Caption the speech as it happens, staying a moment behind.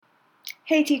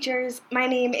Hey teachers, my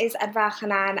name is Adva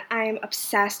Khanan. I'm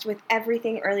obsessed with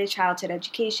everything early childhood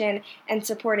education and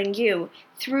supporting you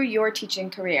through your teaching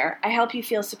career. I help you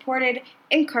feel supported,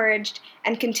 encouraged,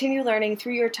 and continue learning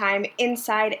through your time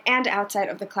inside and outside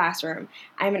of the classroom.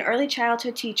 I'm an early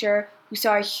childhood teacher who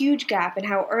saw a huge gap in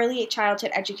how early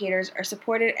childhood educators are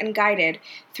supported and guided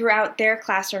throughout their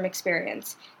classroom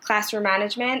experience. Classroom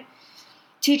management,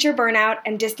 teacher burnout,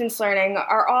 and distance learning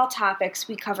are all topics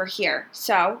we cover here.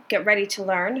 So get ready to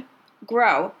learn,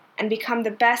 grow, and become the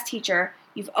best teacher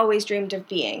you've always dreamed of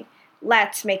being.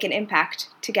 Let's make an impact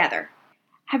together.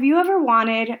 Have you ever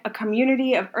wanted a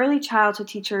community of early childhood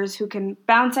teachers who can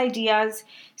bounce ideas,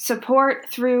 support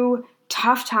through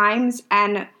tough times,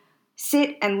 and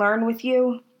sit and learn with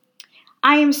you?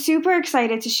 I am super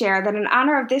excited to share that in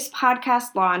honor of this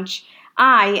podcast launch,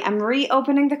 I am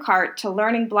reopening the cart to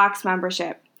Learning Blocks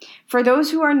membership. For those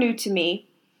who are new to me,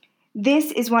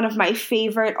 this is one of my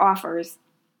favorite offers.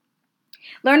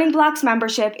 Learning Blocks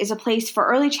membership is a place for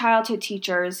early childhood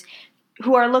teachers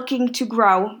who are looking to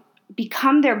grow,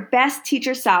 become their best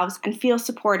teacher selves, and feel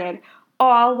supported,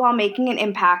 all while making an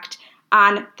impact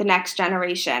on the next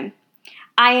generation.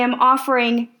 I am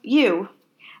offering you,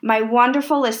 my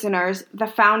wonderful listeners, the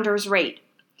Founders Rate.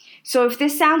 So if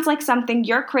this sounds like something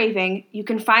you're craving, you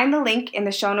can find the link in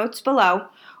the show notes below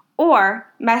or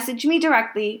message me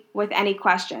directly with any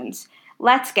questions.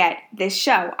 Let's get this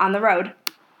show on the road.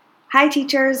 Hi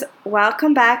teachers,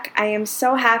 welcome back. I am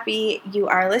so happy you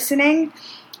are listening.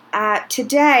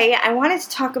 Today I wanted to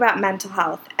talk about mental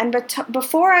health. And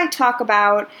before I talk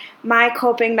about my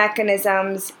coping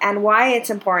mechanisms and why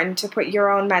it's important to put your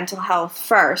own mental health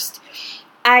first,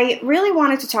 I really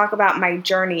wanted to talk about my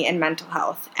journey in mental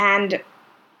health. And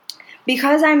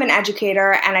because I'm an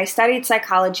educator and I studied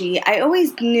psychology, I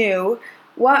always knew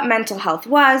what mental health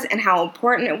was and how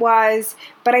important it was,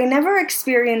 but I never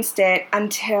experienced it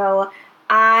until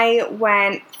I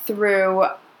went through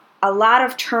a lot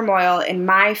of turmoil in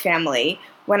my family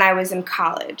when I was in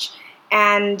college.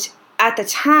 And at the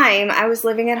time, I was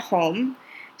living at home,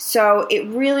 so it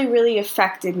really, really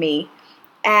affected me.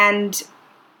 And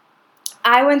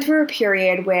I went through a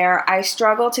period where I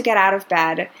struggled to get out of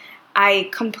bed. I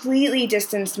completely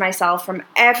distanced myself from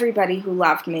everybody who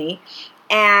loved me,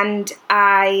 and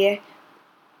I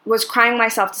was crying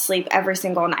myself to sleep every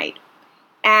single night.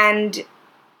 And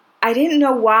I didn't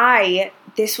know why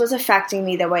this was affecting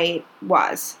me the way it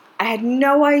was. I had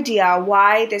no idea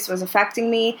why this was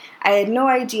affecting me. I had no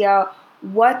idea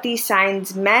what these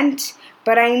signs meant,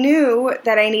 but I knew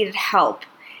that I needed help.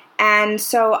 And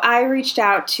so I reached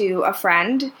out to a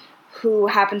friend who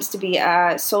happens to be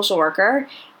a social worker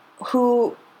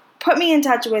who put me in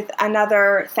touch with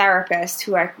another therapist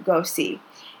who I could go see.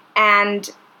 And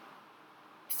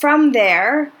from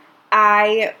there,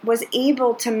 I was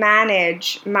able to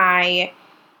manage my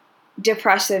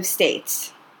depressive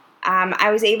states. I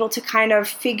was able to kind of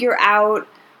figure out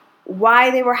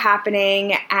why they were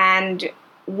happening and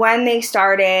when they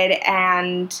started,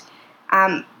 and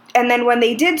then when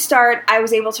they did start, I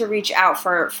was able to reach out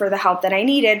for the help that I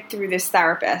needed through this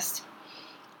therapist.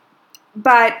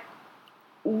 But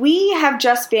we have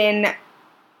just been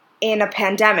in a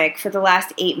pandemic for the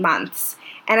last 8 months.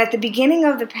 And at the beginning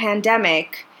of the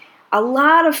pandemic, a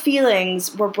lot of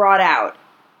feelings were brought out.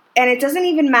 And it doesn't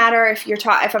even matter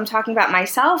if I'm talking about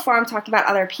myself or I'm talking about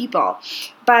other people.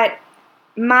 But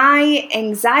my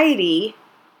anxiety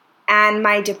and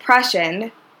my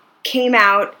depression came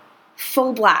out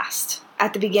full blast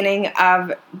at the beginning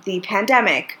of the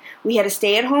pandemic. We had a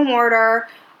stay-at-home order.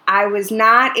 I was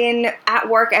not at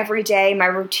work every day. My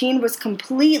routine was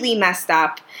completely messed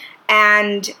up,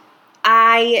 and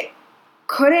I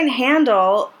couldn't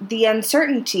handle the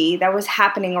uncertainty that was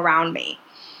happening around me.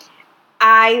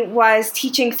 I was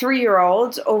teaching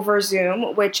 3-year-olds over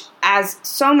Zoom, which, as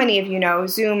so many of you know,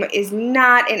 Zoom is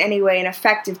not in any way an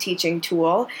effective teaching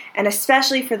tool, and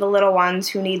especially for the little ones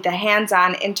who need the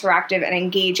hands-on, interactive, and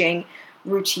engaging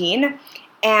routine.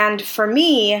 And for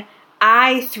me,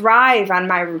 I thrive on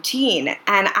my routine,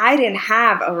 and I didn't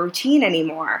have a routine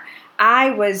anymore.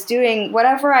 I was doing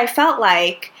whatever I felt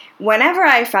like, whenever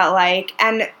I felt like,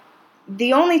 and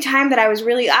the only time that I was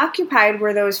really occupied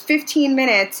were those 15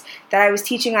 minutes that I was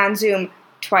teaching on Zoom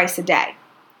twice a day.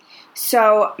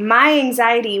 So my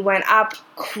anxiety went up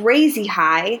crazy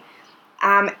high,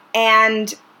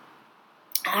 and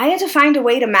I had to find a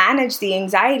way to manage the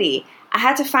anxiety. I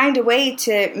had to find a way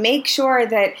to make sure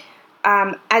that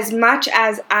as much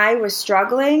as I was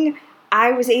struggling,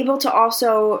 I was able to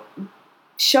also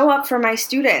show up for my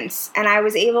students, and I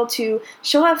was able to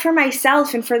show up for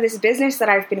myself and for this business that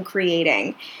I've been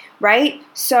creating, right?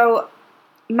 So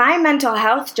my mental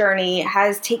health journey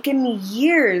has taken me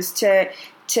years to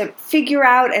figure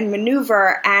out and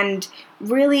maneuver and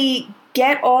really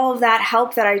get all of that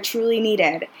help that I truly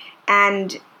needed.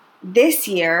 And this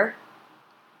year,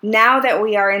 now that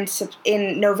we are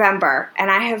in November, and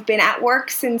I have been at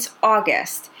work since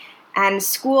August, and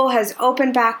school has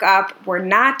opened back up, we're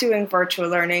not doing virtual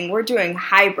learning, we're doing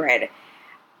hybrid.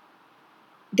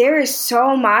 There is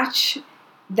so much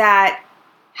that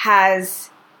has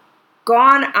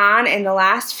gone on in the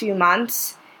last few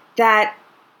months that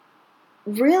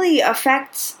really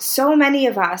affects so many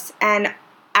of us and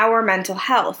our mental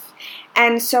health.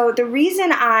 And so the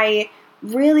reason I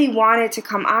really wanted to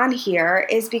come on here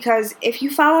is because if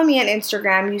you follow me on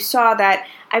Instagram, you saw that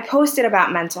I posted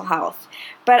about mental health.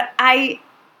 But I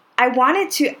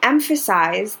wanted to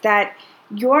emphasize that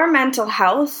your mental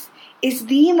health is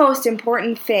the most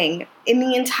important thing in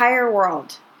the entire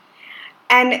world.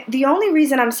 And the only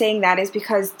reason I'm saying that is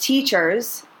because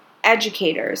teachers,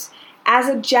 educators, as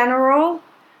a general,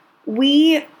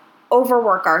 we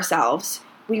overwork ourselves.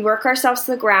 We work ourselves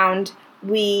to the ground.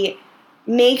 We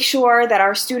make sure that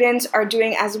our students are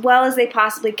doing as well as they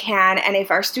possibly can. And if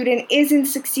our student isn't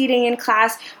succeeding in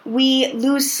class, we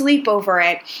lose sleep over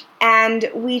it. And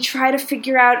we try to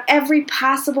figure out every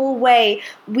possible way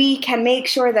we can make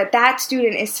sure that that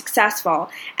student is successful.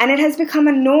 And it has become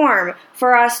a norm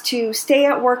for us to stay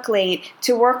at work late,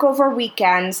 to work over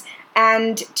weekends,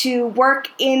 and to work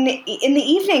in the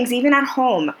evenings, even at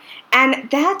home. And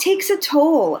that takes a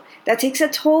toll. That takes a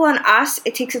toll on us.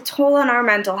 It takes a toll on our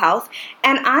mental health.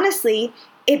 And honestly,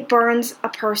 it burns a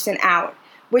person out,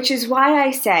 which is why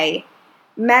I say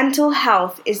mental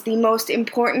health is the most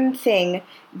important thing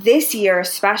this year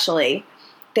especially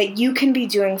that you can be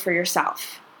doing for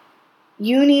yourself.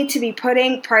 You need to be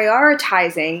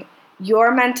prioritizing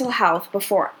your mental health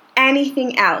before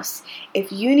anything else.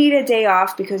 If you need a day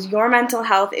off because your mental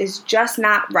health is just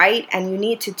not right and you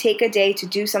need to take a day to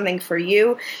do something for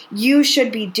you, you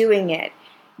should be doing it.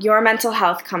 Your mental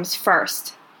health comes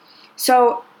first.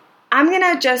 So I'm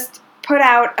going to just put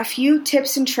out a few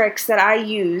tips and tricks that I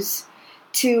use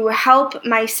to help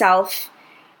myself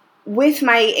with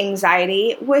my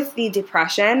anxiety, with the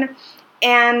depression,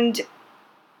 and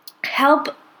help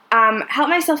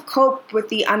myself cope with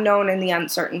the unknown and the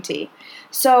uncertainty.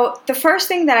 So the first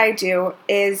thing that I do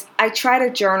is I try to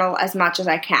journal as much as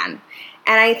I can.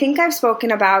 And I think I've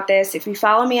spoken about this. If you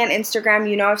follow me on Instagram,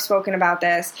 you know I've spoken about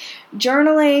this.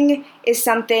 Journaling is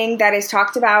something that is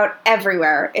talked about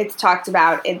everywhere. It's talked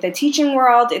about in the teaching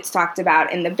world. It's talked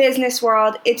about in the business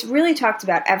world. It's really talked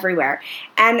about everywhere.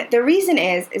 And the reason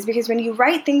is because when you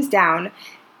write things down,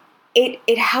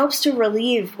 it helps to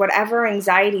relieve whatever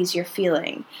anxieties you're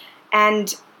feeling.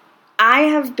 And I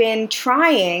have been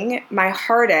trying my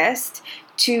hardest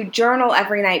to journal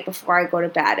every night before I go to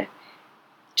bed.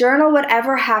 Journal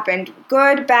whatever happened,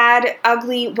 good, bad,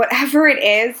 ugly, whatever it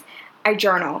is, I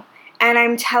journal. And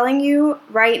I'm telling you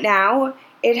right now,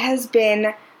 it has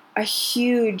been a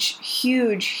huge,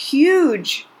 huge,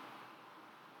 huge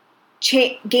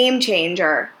game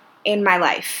changer in my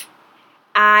life.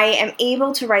 I am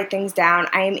able to write things down.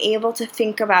 I am able to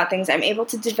think about things. I'm able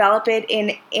to develop it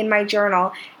in my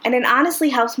journal. And it honestly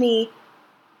helps me,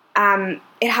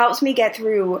 get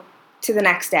through to the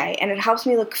next day. And it helps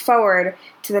me look forward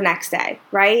to the next day,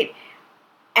 right?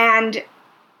 And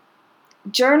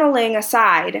journaling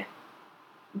aside,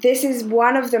 this is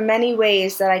one of the many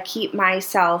ways that I keep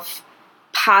myself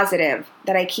positive,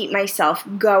 that I keep myself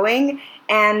going,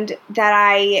 and that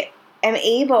I am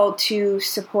able to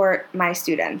support my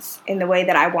students in the way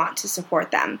that I want to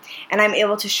support them, and I'm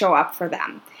able to show up for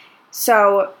them.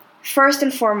 So first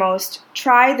and foremost,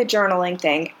 try the journaling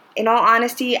thing. In all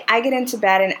honesty, I get into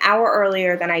bed an hour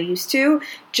earlier than I used to,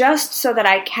 just so that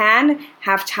I can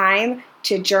have time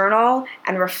to journal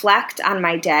and reflect on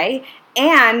my day,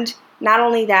 and not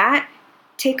only that,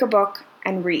 take a book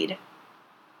and read.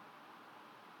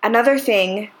 Another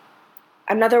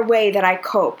way that I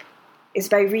cope is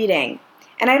by reading.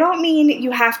 And I don't mean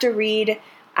you have to read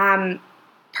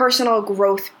personal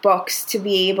growth books to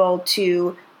be able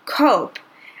to cope.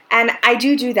 And I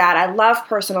do that. I love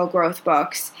personal growth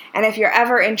books. And if you're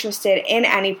ever interested in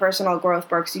any personal growth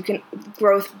books, you can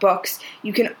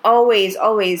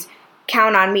always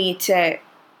count on me to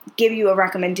give you a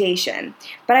recommendation.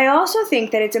 But I also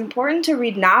think that it's important to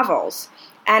read novels.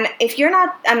 And if you're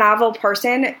not a novel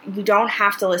person, you don't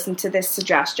have to listen to this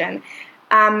suggestion.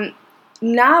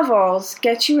 Novels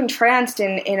get you entranced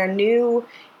in a new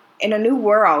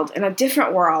world, in a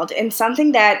different world, in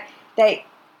something that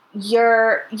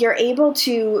you're able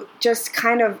to just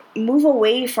kind of move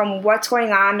away from what's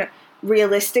going on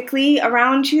realistically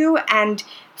around you and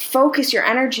focus your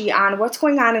energy on what's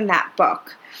going on in that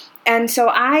book. And so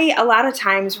I, a lot of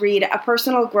times, read a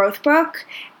personal growth book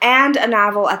and a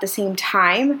novel at the same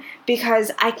time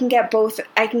because I can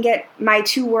get my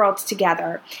two worlds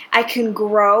together. I can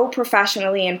grow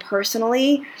professionally and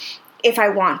personally if I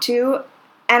want to,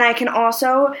 and I can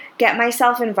also get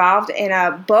myself involved in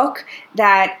a book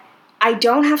that I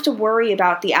don't have to worry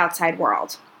about the outside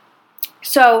world.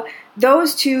 So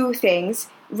those two things,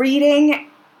 reading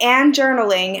and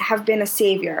journaling, have been a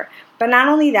savior. But not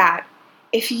only that,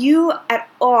 if you at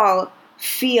all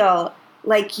feel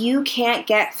like you can't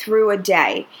get through a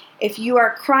day, if you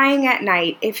are crying at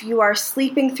night, if you are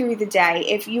sleeping through the day,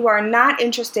 if you are not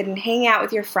interested in hanging out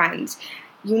with your friends,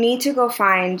 you need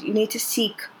to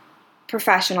seek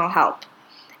professional help.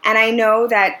 And I know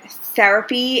that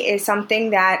therapy is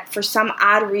something that for some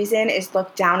odd reason is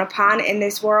looked down upon in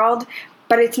this world,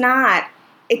 but it's not.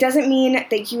 It doesn't mean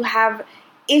that you have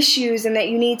issues and that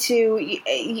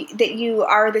you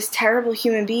are this terrible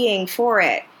human being for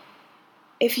it.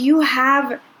 If you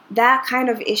have that kind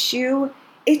of issue,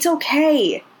 it's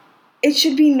okay. It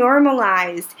should be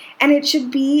normalized, and it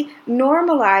should be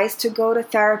normalized to go to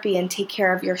therapy and take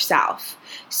care of yourself.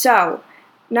 So,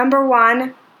 number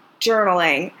 1,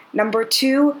 journaling. Number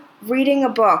 2, reading a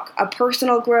book, a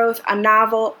personal growth, a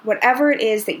novel, whatever it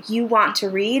is that you want to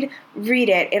read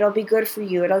it. It'll be good for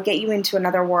you. It'll get you into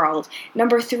another world.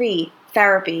 Number 3,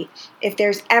 therapy. If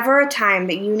there's ever a time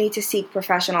that you need to seek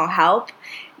professional help,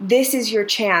 this is your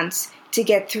chance to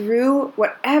get through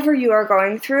whatever you are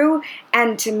going through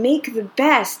and to make the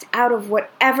best out of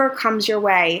whatever comes your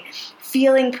way,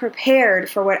 feeling prepared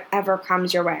for whatever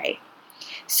comes your way.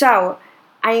 So,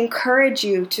 I encourage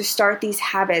you to start these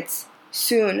habits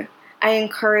soon. I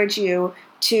encourage you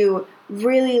to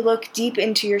really look deep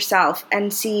into yourself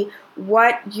and see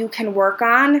what you can work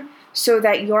on so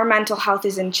that your mental health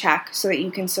is in check, so that you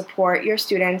can support your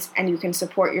students and you can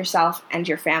support yourself and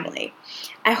your family.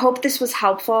 I hope this was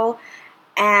helpful,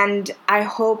 and I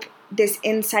hope this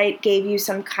insight gave you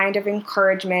some kind of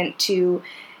encouragement to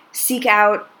seek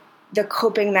out the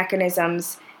coping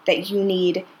mechanisms that you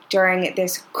need during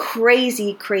this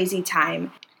crazy, crazy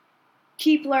time.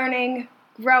 Keep learning,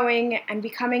 growing, and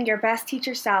becoming your best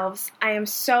teacher selves. I am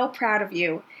so proud of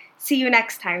you. See you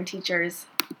next time, teachers.